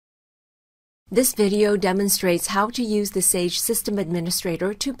This video demonstrates how to use the Sage System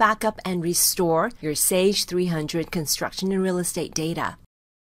Administrator to backup and restore your Sage 300 construction and real estate data.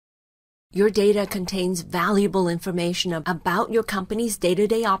 Your data contains valuable information about your company's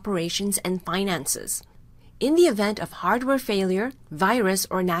day-to-day operations and finances. In the event of hardware failure, virus,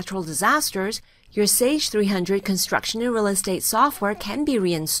 or natural disasters, your Sage 300 construction and real estate software can be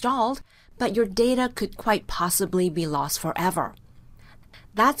reinstalled, but your data could quite possibly be lost forever.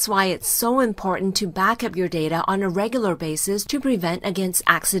 That's why it's so important to back up your data on a regular basis to prevent against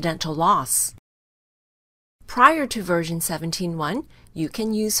accidental loss. Prior to version 17.1, you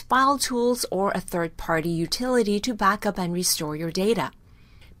can use File Tools or a third-party utility to back up and restore your data.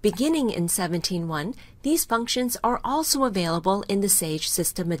 Beginning in 17.1, these functions are also available in the Sage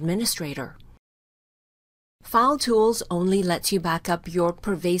System Administrator. File Tools only lets you back up your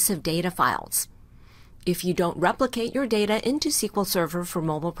pervasive data files. If you don't replicate your data into SQL Server for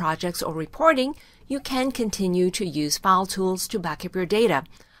mobile projects or reporting, you can continue to use File Tools to back up your data,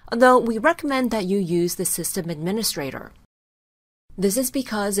 although we recommend that you use the System Administrator. This is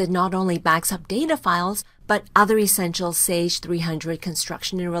because it not only backs up data files, but other essential Sage 300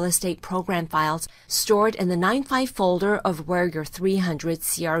 construction and real estate program files stored in the 9.5 folder of where your 300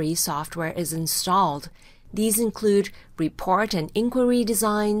 CRE software is installed. These include report and inquiry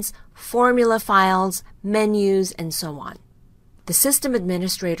designs, formula files, menus, and so on. The System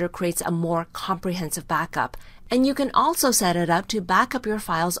Administrator creates a more comprehensive backup, and you can also set it up to back up your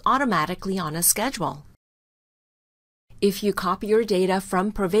files automatically on a schedule. If you copy your data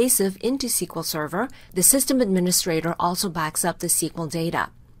from Pervasive into SQL Server, the System Administrator also backs up the SQL data.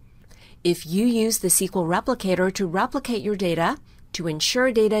 If you use the SQL Replicator to replicate your data, to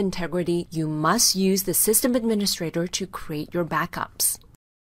ensure data integrity, you must use the System Administrator to create your backups.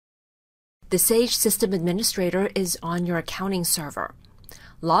 The Sage System Administrator is on your accounting server.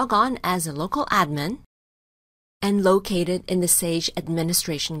 Log on as a local admin and located in the Sage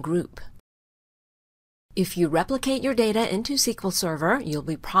Administration group. If you replicate your data into SQL Server, you'll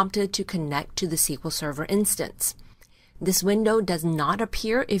be prompted to connect to the SQL Server instance. This window does not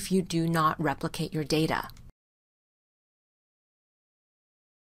appear if you do not replicate your data.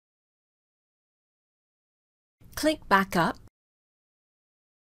 Click Backup.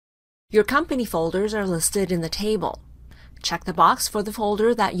 Your company folders are listed in the table. Check the box for the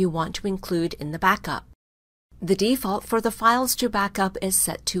folder that you want to include in the backup. The default for the files to backup is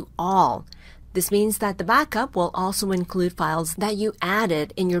set to All. This means that the backup will also include files that you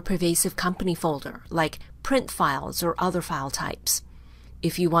added in your pervasive company folder, like print files or other file types.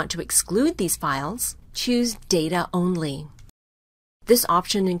 If you want to exclude these files, choose Data Only. This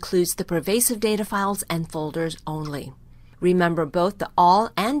option includes the pervasive data files and folders only. Remember, both the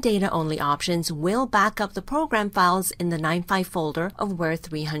All and Data Only options will back up the program files in the 9.5 folder of where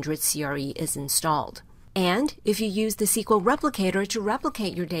 300 CRE is installed. And if you use the SQL Replicator to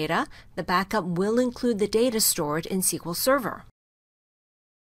replicate your data, the backup will include the data stored in SQL Server.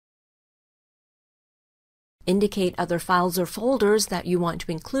 Indicate other files or folders that you want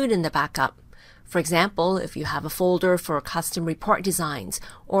to include in the backup. For example, if you have a folder for custom report designs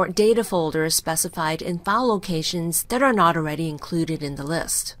or data folders specified in file locations that are not already included in the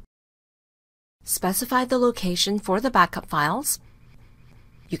list. Specify the location for the backup files.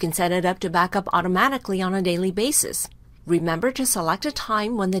 You can set it up to back up automatically on a daily basis. Remember to select a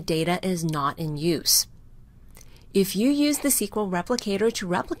time when the data is not in use. If you use the SQL Replicator to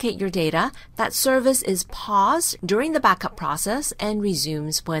replicate your data, that service is paused during the backup process and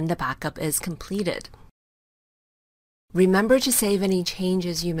resumes when the backup is completed. Remember to save any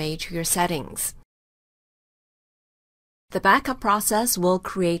changes you made to your settings. The backup process will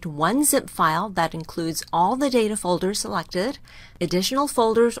create one zip file that includes all the data folders selected, additional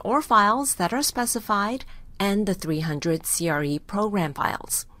folders or files that are specified, and the 300 CRE program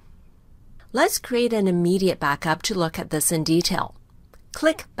files. Let's create an immediate backup to look at this in detail.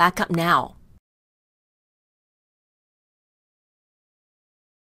 Click Backup Now.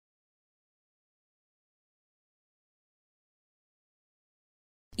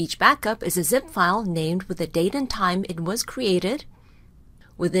 Each backup is a zip file named with the date and time it was created.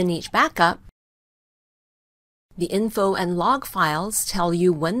 Within each backup, the info and log files tell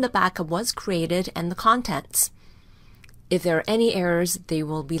you when the backup was created and the contents. If there are any errors, they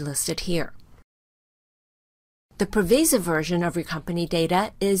will be listed here. The pervasive version of your company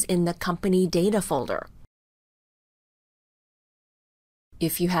data is in the Company Data folder.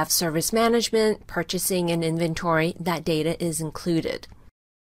 If you have service management, purchasing, and inventory, that data is included.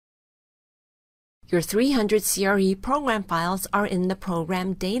 Your 300 CRE program files are in the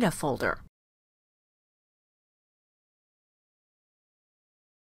Program Data folder.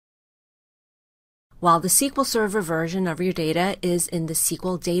 while the SQL Server version of your data is in the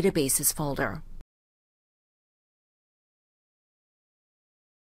SQL Databases folder.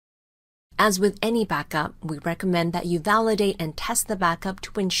 As with any backup, we recommend that you validate and test the backup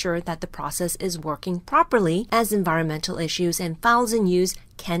to ensure that the process is working properly, as environmental issues and files in use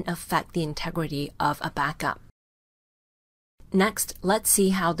can affect the integrity of a backup. Next, let's see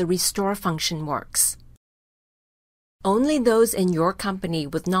how the restore function works. Only those in your company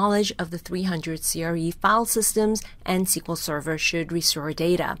with knowledge of the 300 CRE file systems and SQL Server should restore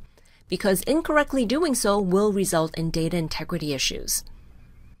data, because incorrectly doing so will result in data integrity issues.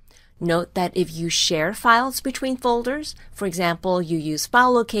 Note that if you share files between folders, for example, you use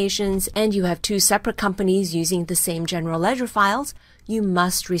file locations and you have two separate companies using the same general ledger files, you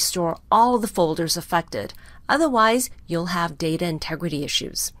must restore all the folders affected. Otherwise, you'll have data integrity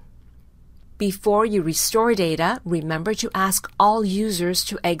issues. Before you restore data, remember to ask all users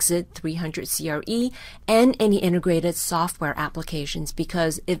to exit 300 CRE and any integrated software applications,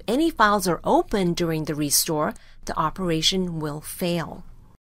 because if any files are open during the restore, the operation will fail.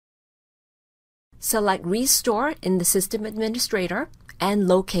 Select Restore in the System Administrator and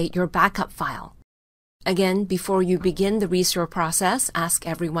locate your backup file. Again, before you begin the restore process, ask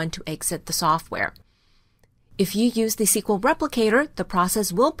everyone to exit the software. If you use the SQL Replicator, the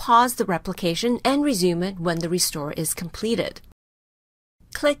process will pause the replication and resume it when the restore is completed.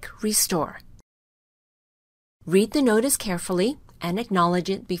 Click Restore. Read the notice carefully and acknowledge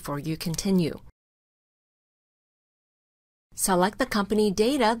it before you continue. Select the company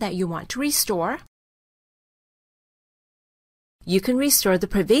data that you want to restore. You can restore the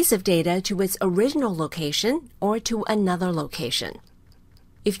pervasive data to its original location or to another location.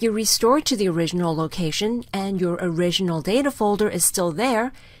 If you restore to the original location and your original data folder is still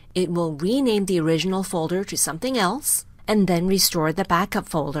there, it will rename the original folder to something else and then restore the backup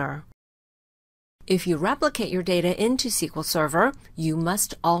folder. If you replicate your data into SQL Server, you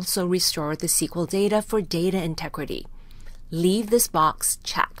must also restore the SQL data for data integrity. Leave this box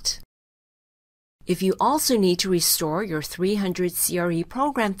checked. If you also need to restore your 300 CRE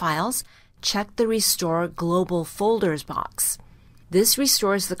program files, check the Restore Global Folders box. This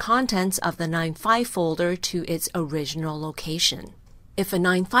restores the contents of the 9.5 folder to its original location. If a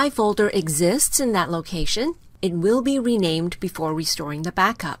 9.5 folder exists in that location, it will be renamed before restoring the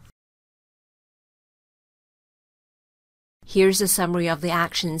backup. Here's a summary of the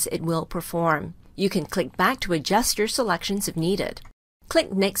actions it will perform. You can click back to adjust your selections if needed.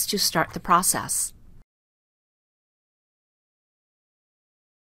 Click Next to start the process.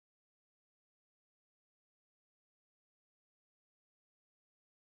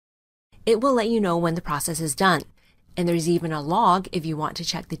 It will let you know when the process is done, and there's even a log if you want to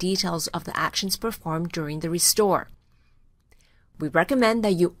check the details of the actions performed during the restore. We recommend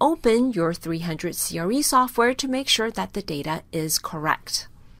that you open your 300 CRE software to make sure that the data is correct.